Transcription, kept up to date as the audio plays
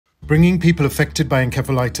Bringing people affected by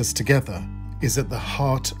encephalitis together is at the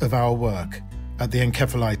heart of our work at the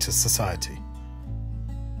Encephalitis Society.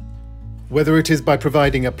 Whether it is by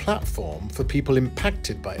providing a platform for people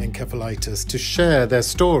impacted by encephalitis to share their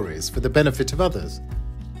stories for the benefit of others,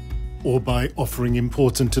 or by offering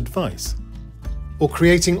important advice, or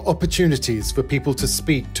creating opportunities for people to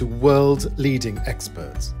speak to world-leading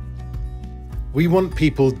experts. We want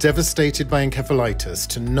people devastated by encephalitis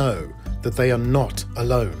to know that they are not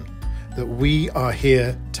alone, that we are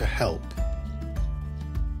here to help.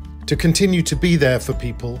 To continue to be there for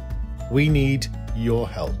people, we need your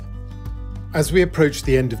help. As we approach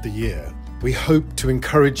the end of the year, we hope to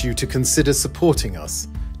encourage you to consider supporting us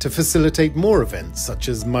to facilitate more events such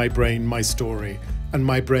as My Brain, My Story and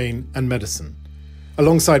My Brain and Medicine,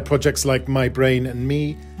 alongside projects like My Brain and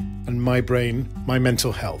Me and My Brain, My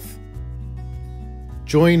Mental Health.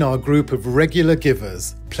 Join our group of regular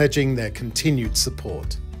givers pledging their continued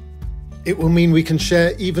support. It will mean we can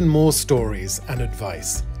share even more stories and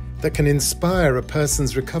advice that can inspire a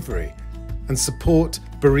person's recovery and support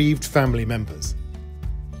bereaved family members.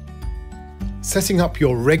 Setting up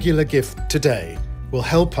your regular gift today will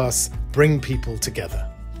help us bring people together.